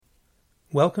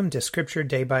Welcome to Scripture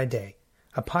Day by Day,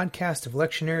 a podcast of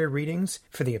lectionary readings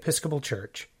for the Episcopal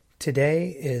Church. Today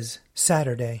is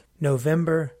Saturday,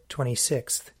 November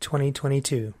 26th,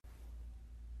 2022.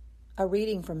 A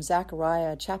reading from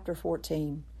Zechariah chapter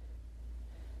 14.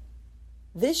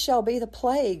 This shall be the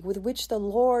plague with which the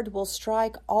Lord will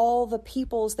strike all the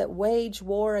peoples that wage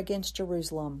war against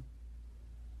Jerusalem.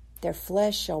 Their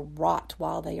flesh shall rot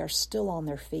while they are still on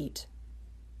their feet.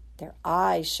 Their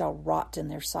eyes shall rot in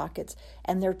their sockets,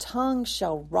 and their tongues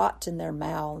shall rot in their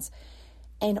mouths.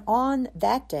 And on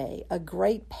that day a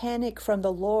great panic from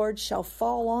the Lord shall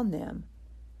fall on them,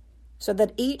 so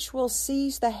that each will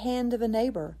seize the hand of a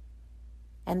neighbor,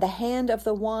 and the hand of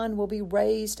the one will be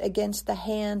raised against the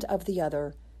hand of the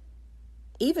other.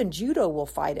 Even Judah will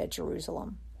fight at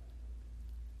Jerusalem.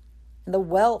 And the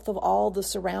wealth of all the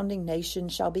surrounding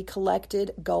nations shall be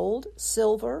collected, gold,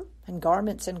 silver, and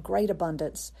garments in great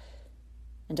abundance.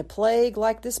 And a plague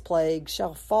like this plague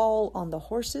shall fall on the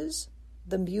horses,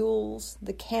 the mules,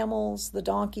 the camels, the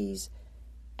donkeys,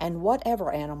 and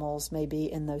whatever animals may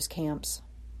be in those camps.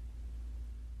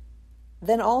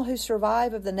 Then all who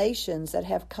survive of the nations that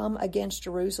have come against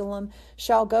Jerusalem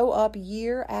shall go up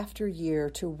year after year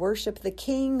to worship the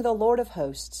King, the Lord of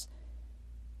hosts,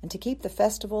 and to keep the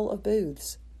festival of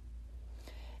booths.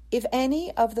 If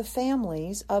any of the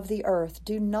families of the earth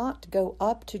do not go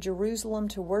up to Jerusalem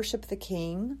to worship the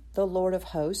King, the Lord of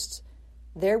hosts,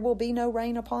 there will be no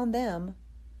rain upon them.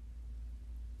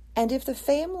 And if the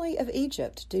family of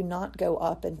Egypt do not go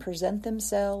up and present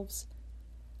themselves,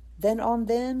 then on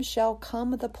them shall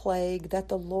come the plague that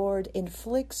the Lord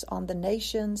inflicts on the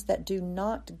nations that do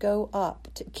not go up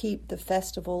to keep the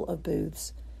festival of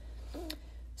booths.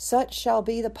 Such shall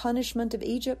be the punishment of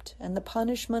Egypt and the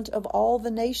punishment of all the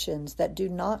nations that do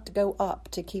not go up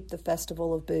to keep the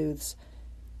festival of booths.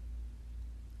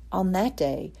 On that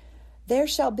day there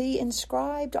shall be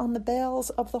inscribed on the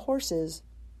bells of the horses,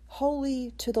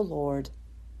 Holy to the Lord.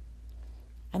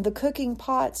 And the cooking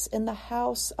pots in the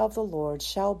house of the Lord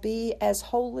shall be as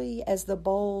holy as the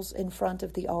bowls in front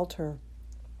of the altar.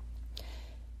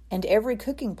 And every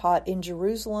cooking pot in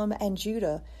Jerusalem and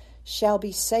Judah shall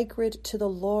be sacred to the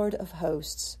Lord of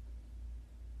hosts,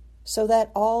 so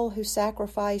that all who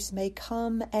sacrifice may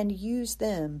come and use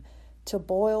them to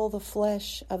boil the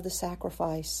flesh of the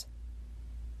sacrifice.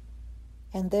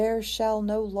 And there shall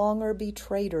no longer be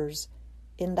traitors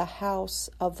in the house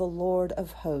of the Lord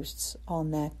of hosts on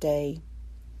that day.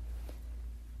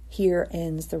 Here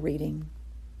ends the reading.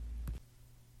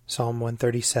 Psalm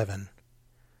 137.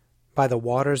 By the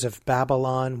waters of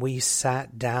Babylon we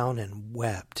sat down and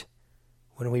wept,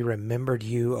 when we remembered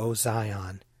you, O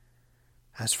Zion.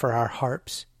 As for our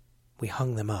harps, we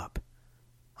hung them up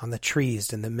on the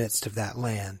trees in the midst of that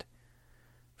land.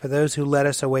 For those who led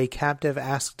us away captive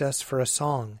asked us for a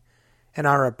song, and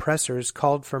our oppressors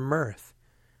called for mirth.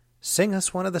 Sing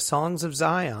us one of the songs of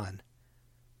Zion.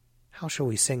 How shall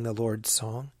we sing the Lord's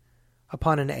song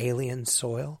upon an alien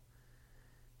soil?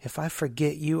 If I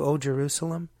forget you, O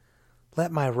Jerusalem,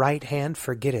 let my right hand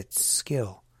forget its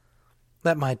skill.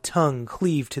 Let my tongue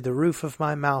cleave to the roof of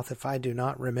my mouth if I do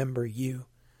not remember you,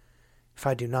 if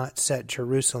I do not set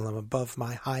Jerusalem above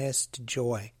my highest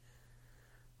joy.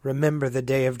 Remember the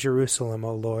day of Jerusalem,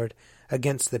 O Lord,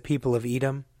 against the people of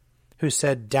Edom, who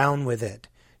said, down with it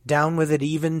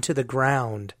even to the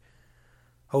ground.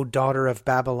 O daughter of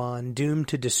Babylon, doomed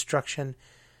to destruction,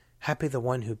 happy the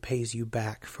one who pays you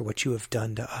back for what you have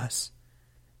done to us.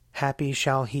 Happy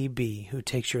shall he be who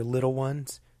takes your little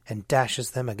ones and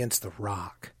dashes them against the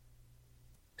rock.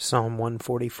 Psalm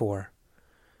 144.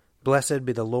 Blessed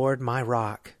be the Lord my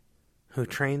rock, who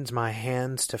trains my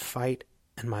hands to fight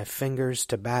and my fingers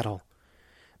to battle,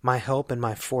 my help and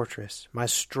my fortress, my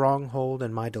stronghold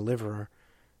and my deliverer,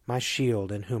 my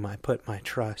shield in whom I put my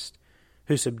trust,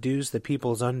 who subdues the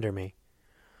peoples under me.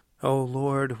 O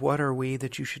Lord, what are we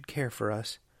that you should care for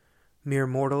us, mere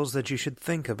mortals that you should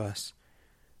think of us?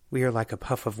 We are like a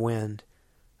puff of wind.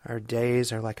 Our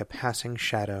days are like a passing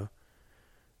shadow.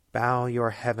 Bow your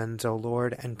heavens, O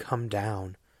Lord, and come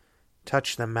down.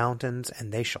 Touch the mountains,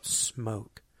 and they shall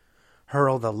smoke.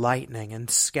 Hurl the lightning,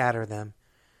 and scatter them.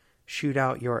 Shoot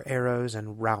out your arrows,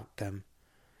 and rout them.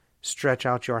 Stretch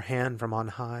out your hand from on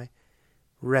high.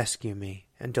 Rescue me,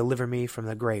 and deliver me from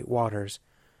the great waters,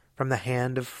 from the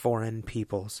hand of foreign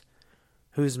peoples,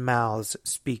 whose mouths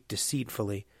speak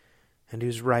deceitfully, and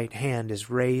whose right hand is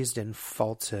raised in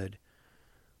falsehood.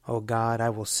 O God,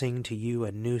 I will sing to you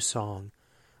a new song.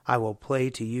 I will play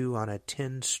to you on a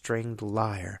 10-stringed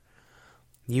lyre.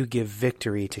 You give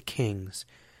victory to kings,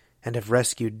 and have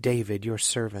rescued David your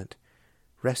servant.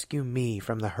 Rescue me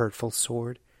from the hurtful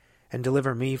sword, and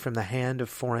deliver me from the hand of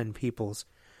foreign peoples,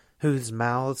 whose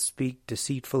mouths speak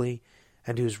deceitfully,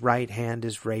 and whose right hand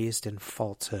is raised in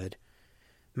falsehood.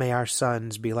 May our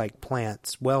sons be like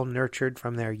plants well nurtured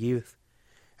from their youth,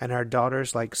 and our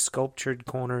daughters like sculptured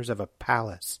corners of a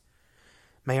palace.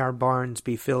 May our barns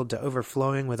be filled to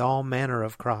overflowing with all manner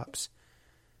of crops.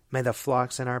 May the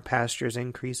flocks in our pastures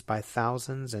increase by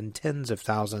thousands and tens of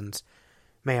thousands.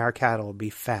 May our cattle be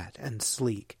fat and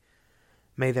sleek.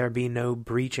 May there be no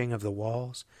breaching of the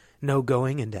walls, no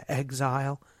going into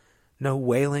exile, no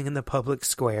wailing in the public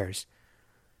squares.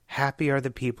 Happy are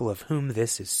the people of whom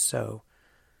this is so.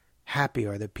 Happy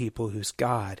are the people whose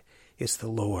God is the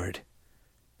Lord.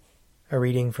 A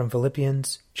reading from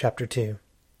Philippians chapter 2.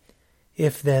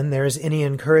 If then there is any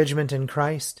encouragement in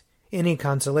Christ, any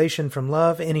consolation from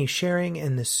love, any sharing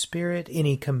in the Spirit,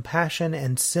 any compassion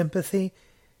and sympathy,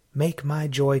 make my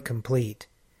joy complete.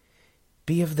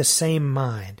 Be of the same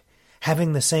mind,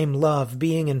 having the same love,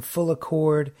 being in full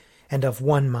accord and of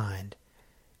one mind.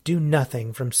 Do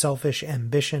nothing from selfish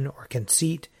ambition or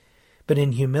conceit, but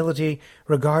in humility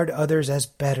regard others as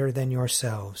better than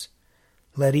yourselves.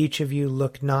 Let each of you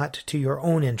look not to your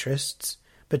own interests,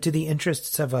 but to the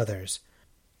interests of others.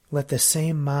 Let the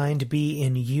same mind be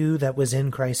in you that was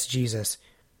in Christ Jesus,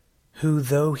 who,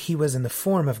 though he was in the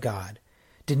form of God,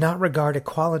 did not regard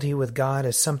equality with God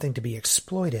as something to be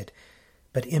exploited,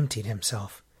 but emptied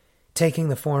himself, taking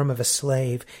the form of a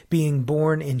slave, being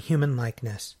born in human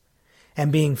likeness.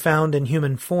 And being found in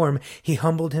human form, he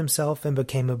humbled himself and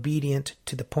became obedient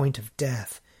to the point of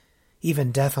death,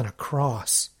 even death on a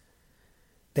cross.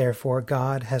 Therefore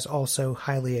God has also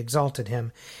highly exalted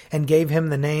him, and gave him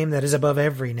the name that is above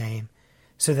every name,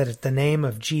 so that at the name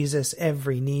of Jesus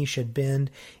every knee should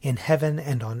bend in heaven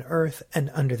and on earth and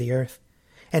under the earth,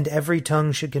 and every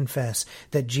tongue should confess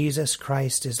that Jesus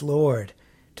Christ is Lord,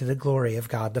 to the glory of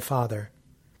God the Father.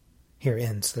 Here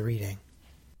ends the reading.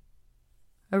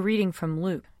 A reading from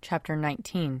Luke, chapter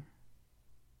 19.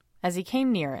 As he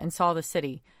came near and saw the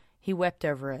city, he wept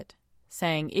over it,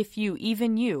 saying, If you,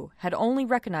 even you, had only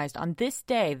recognized on this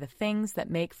day the things that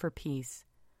make for peace.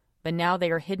 But now they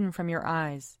are hidden from your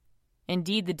eyes.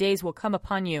 Indeed, the days will come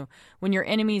upon you when your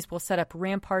enemies will set up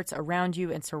ramparts around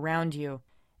you and surround you,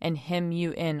 and hem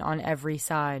you in on every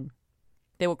side.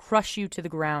 They will crush you to the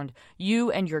ground,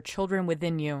 you and your children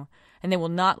within you, and they will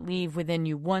not leave within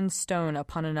you one stone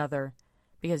upon another,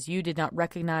 because you did not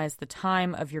recognize the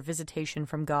time of your visitation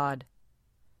from God.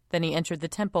 Then he entered the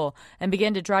temple and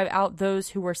began to drive out those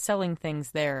who were selling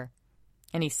things there.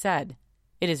 And he said,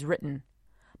 It is written,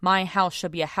 My house shall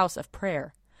be a house of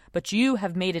prayer, but you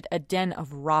have made it a den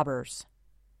of robbers.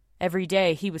 Every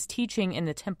day he was teaching in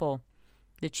the temple.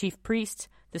 The chief priests,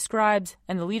 the scribes,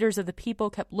 and the leaders of the people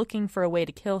kept looking for a way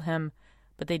to kill him,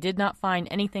 but they did not find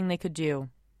anything they could do,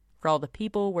 for all the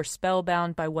people were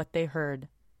spellbound by what they heard.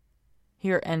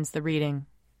 Here ends the reading.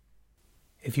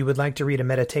 If you would like to read a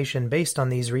meditation based on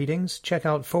these readings, check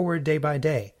out Forward Day by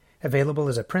Day, available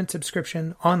as a print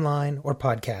subscription, online, or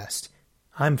podcast.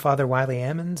 I'm Father Wiley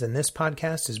Ammons, and this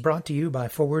podcast is brought to you by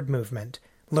Forward Movement.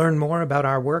 Learn more about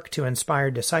our work to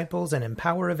inspire disciples and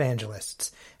empower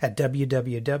evangelists at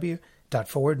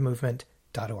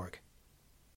www.forwardmovement.org.